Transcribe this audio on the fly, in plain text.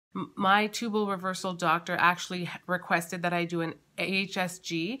My tubal reversal doctor actually requested that I do an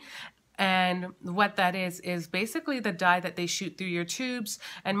HSG. And what that is basically the dye that they shoot through your tubes.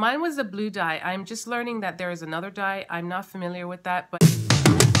 And mine was a blue dye. I'm just learning that there is another dye. I'm not familiar with that, but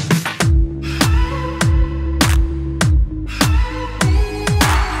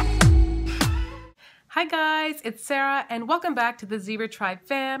hi guys, it's Sarah and welcome back to the Zebra Tribe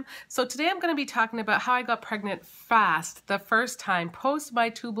fam. So today I'm going to be talking about how I got pregnant fast the first time post my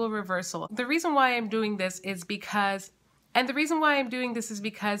tubal reversal. The reason why I'm doing this is because you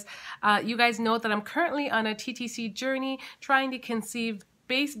guys know that I'm currently on a TTC journey trying to conceive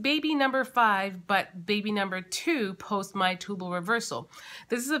baby number 5, but baby number 2 post my tubal reversal.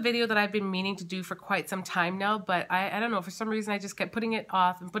 This is a video that I've been meaning to do for quite some time now, but I don't know, for some reason I just kept putting it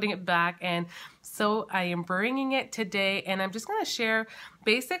off and putting it back, and so I am bringing it today, and I'm just going to share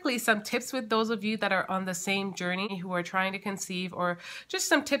basically some tips with those of you that are on the same journey, who are trying to conceive, or just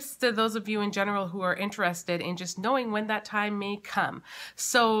some tips to those of you in general who are interested in just knowing when that time may come.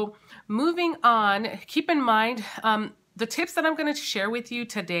 So moving on, keep in mind, the tips that I'm going to share with you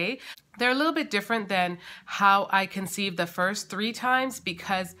today, they're a little bit different than how I conceived the first 3 times,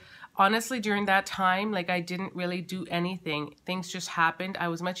 because honestly, during that time, like, I didn't really do anything. Things just happened. I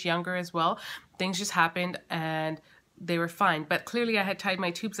was much younger as well. Things just happened and they were fine. But clearly I had tied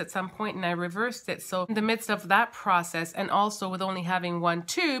my tubes at some point and I reversed it. So in the midst of that process, and also with only having 1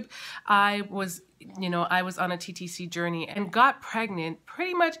 tube, I was on a TTC journey and got pregnant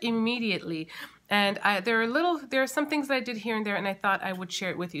pretty much immediately. And there are some things that I did here and there, and I thought I would share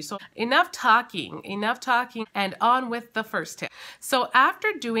it with you. So enough talking, and on with the first tip. So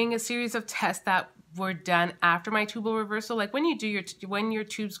after doing a series of tests that were done after my tubal reversal, like when your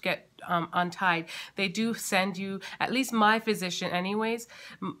tubes get untied, they do send you, at least my physician anyways,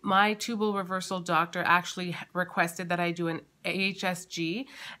 my tubal reversal doctor actually requested that I do an HSG.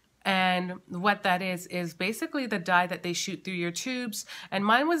 And what that is basically the dye that they shoot through your tubes. And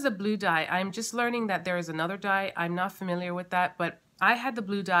mine was a blue dye. I'm just learning that there is another dye. I'm not familiar with that, but I had the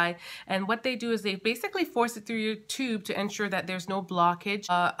blue dye. And what they do is they basically force it through your tube to ensure that there's no blockage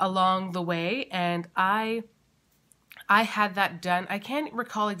along the way. And I had that done. I can't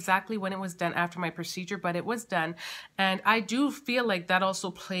recall exactly when it was done after my procedure, but it was done. And I do feel like that also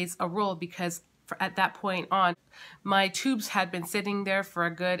plays a role, because at that point on, my tubes had been sitting there for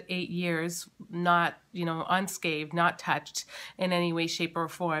a good 8 years, not, unscathed, not touched in any way, shape, or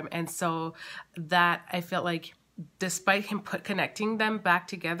form. And so that, I felt like, despite him connecting them back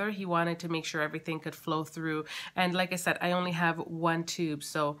together, he wanted to make sure everything could flow through. And like I said, I only have 1 tube,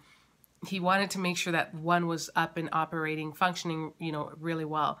 so he wanted to make sure that one was up and operating, functioning, really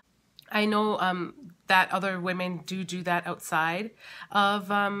well. I know that other women do that outside of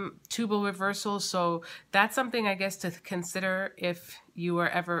tubal reversal, so that's something, I guess, to consider if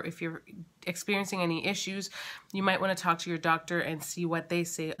you're experiencing any issues. You might want to talk to your doctor and see what they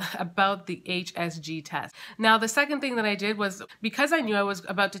say about the HSG test. Now, the second thing that I did was, because I knew I was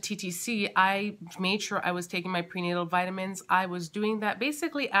about to TTC, I made sure I was taking my prenatal vitamins. I was doing that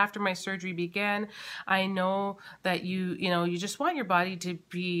basically after my surgery began. I know that you just want your body to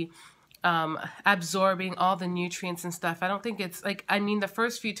be absorbing all the nutrients and stuff. I don't think it's like, the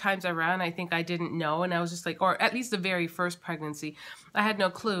first few times around, I think I didn't know, and I was just like, or at least the very first pregnancy, I had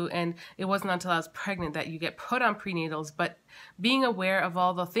no clue, and it wasn't until I was pregnant that you get put on prenatals. But being aware of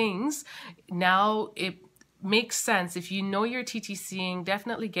all the things, now it makes sense. If you know you're TTCing,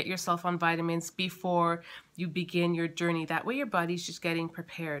 definitely get yourself on vitamins before you begin your journey. That way your body's just getting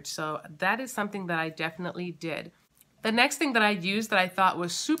prepared. So that is something that I definitely did. The next thing that I used that I thought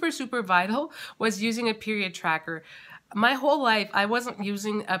was super, super vital was using a period tracker. My whole life, I wasn't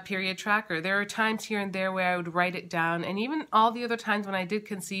using a period tracker. There are times here and there where I would write it down, and even all the other times when I did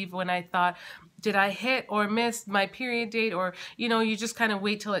conceive, when I thought, did I hit or miss my period date? Or, you just kind of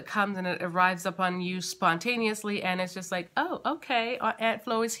wait till it comes and it arrives upon you spontaneously, and it's just like, oh, okay, Aunt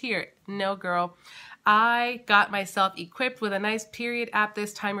Flo is here. No, girl. I got myself equipped with a nice period app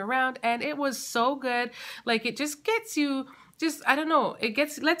this time around, and it was so good. Like, it just gets you, I don't know,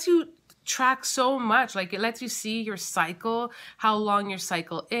 lets you track so much. Like, it lets you see your cycle, how long your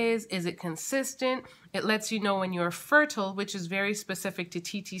cycle is it consistent? It lets you know when you're fertile, which is very specific to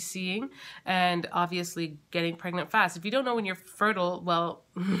TTCing and obviously getting pregnant fast. If you don't know when you're fertile, well,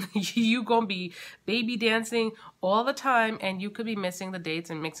 you gonna be baby dancing all the time, and you could be missing the dates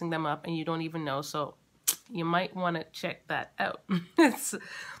and mixing them up, and you don't even know. So you might want to check that out.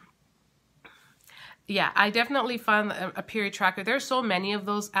 Yeah, I definitely found a period tracker. There's so many of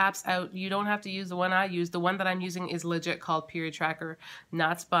those apps out. You don't have to use the one I use. The one that I'm using is legit called Period Tracker,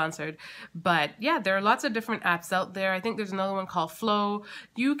 not sponsored. But yeah, there are lots of different apps out there. I think there's another one called Flow.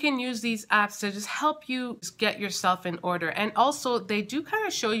 You can use these apps to just help you get yourself in order. And also they do kind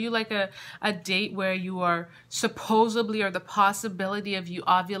of show you like a date where you are supposedly, or the possibility of you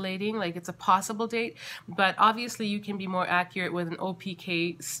ovulating, like it's a possible date. But obviously you can be more accurate with an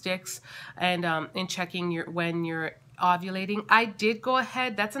OPK sticks and in checking when you're ovulating. I did go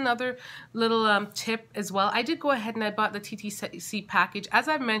ahead, that's another little tip as well. I did go ahead and I bought the TTC package, as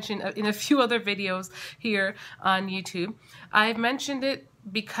I've mentioned in a few other videos here on YouTube. I've mentioned it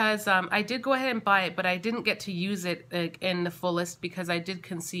because I did go ahead and buy it, but I didn't get to use it in the fullest because I did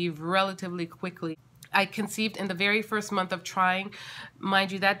conceive relatively quickly. I conceived in the very first month of trying.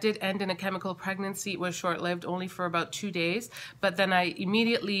 Mind you, that did end in a chemical pregnancy. It was short-lived, only for about 2 days. But then I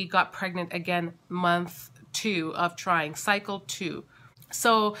immediately got pregnant again, month 2 of trying, cycle 2.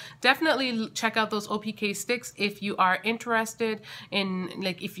 So definitely check out those OPK sticks if you are interested in,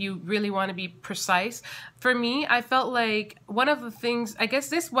 like, if you really want to be precise. For me, I felt like one of the things, I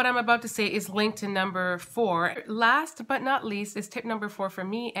guess what I'm about to say is linked to number 4. Last but not least is tip number 4 for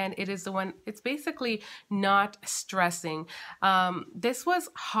me, and it is the one, it's basically not stressing. This was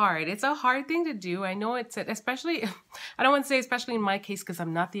hard. It's a hard thing to do. I know it's, especially, I don't want to say especially in my case because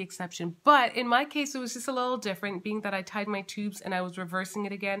I'm not the exception, but in my case it was just a little different, being that I tied my tubes and I was reversing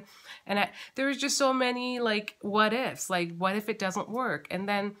it again. And there was just so many like what ifs, like what if it doesn't work? And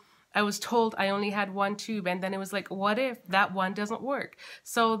then I was told I only had one tube, and then it was like, what if that one doesn't work?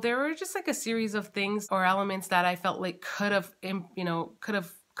 So there were just like a series of things or elements that I felt like could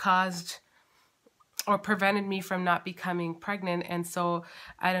have caused or prevented me from not becoming pregnant. And so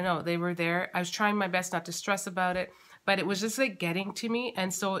I don't know, they were there. I was trying my best not to stress about it, but it was just like getting to me.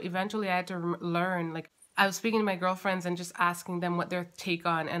 And so eventually I had to learn, like, I was speaking to my girlfriends and just asking them what their take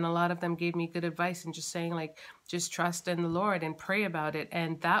on, and a lot of them gave me good advice and just saying like, just trust in the Lord and pray about it.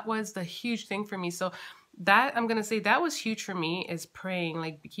 And that was the huge thing for me. So that, I'm going to say that was huge for me, is praying,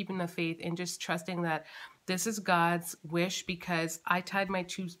 like keeping the faith and just trusting that this is God's wish, because I tied my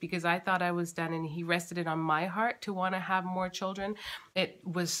tubes because I thought I was done, and He rested it on my heart to want to have more children. It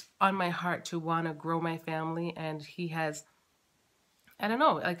was on my heart to want to grow my family, and He has, I don't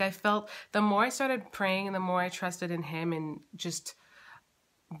know, like I felt the more I started praying and the more I trusted in Him and just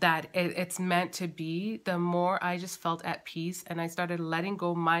that it's meant to be, the more I just felt at peace, and I started letting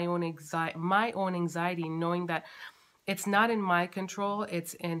go my own anxiety, knowing that it's not in my control,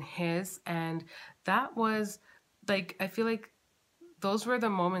 it's in His. And that was like, I feel like those were the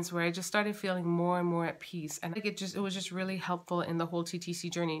moments where I just started feeling more and more at peace. And like it was just really helpful in the whole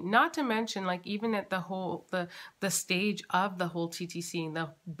TTC journey. Not to mention, like, even at the stage of the whole TTC and the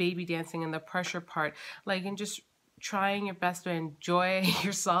baby dancing and the pressure part, like, and just trying your best to enjoy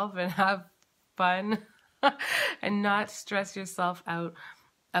yourself and have fun and not stress yourself out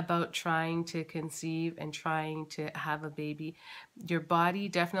about trying to conceive and trying to have a baby. Your body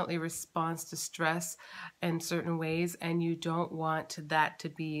definitely responds to stress in certain ways, and you don't want that to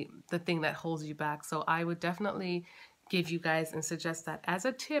be the thing that holds you back. So I would definitely give you guys and suggest that as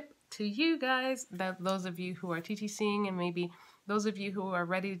a tip to you guys, that those of you who are TTCing and maybe those of you who are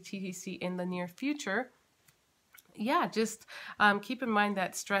ready to TTC in the near future, yeah, just keep in mind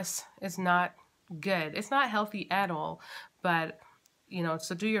that stress is not good. It's not healthy at all, but you know,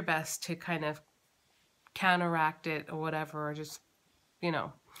 so do your best to kind of counteract it or whatever, or just, you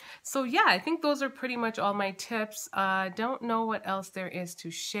know. So yeah, I think those are pretty much all my tips. Don't know what else there is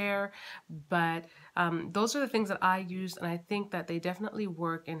to share, but those are the things that I used, and I think that they definitely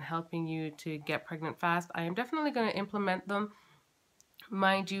work in helping you to get pregnant fast. I am definitely going to implement them.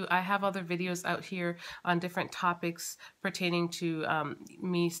 Mind you, I have other videos out here on different topics pertaining to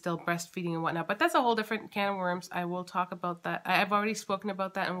me still breastfeeding and whatnot, but that's a whole different can of worms. I will talk about that. I've already spoken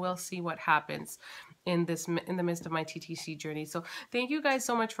about that, and we'll see what happens in the midst of my TTC journey. So thank you guys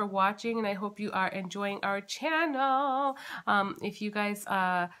so much for watching, and I hope you are enjoying our channel. If you guys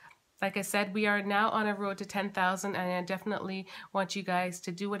like I said, we are now on a road to 10,000, and I definitely want you guys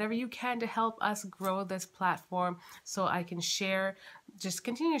to do whatever you can to help us grow this platform so I can share, just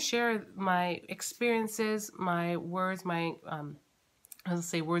continue to share my experiences, my words, my, I'll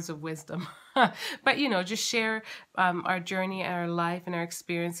say words of wisdom, but you know, just share our journey, our life, and our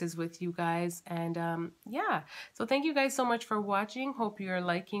experiences with you guys. And yeah, so thank you guys so much for watching. Hope you're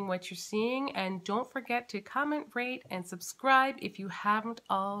liking what you're seeing, and don't forget to comment, rate, and subscribe if you haven't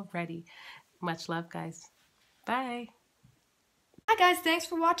already. Much love, guys. Bye. Hi guys, thanks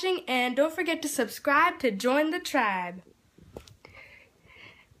for watching, and don't forget to subscribe to join the tribe.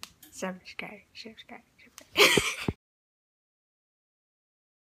 subscribe.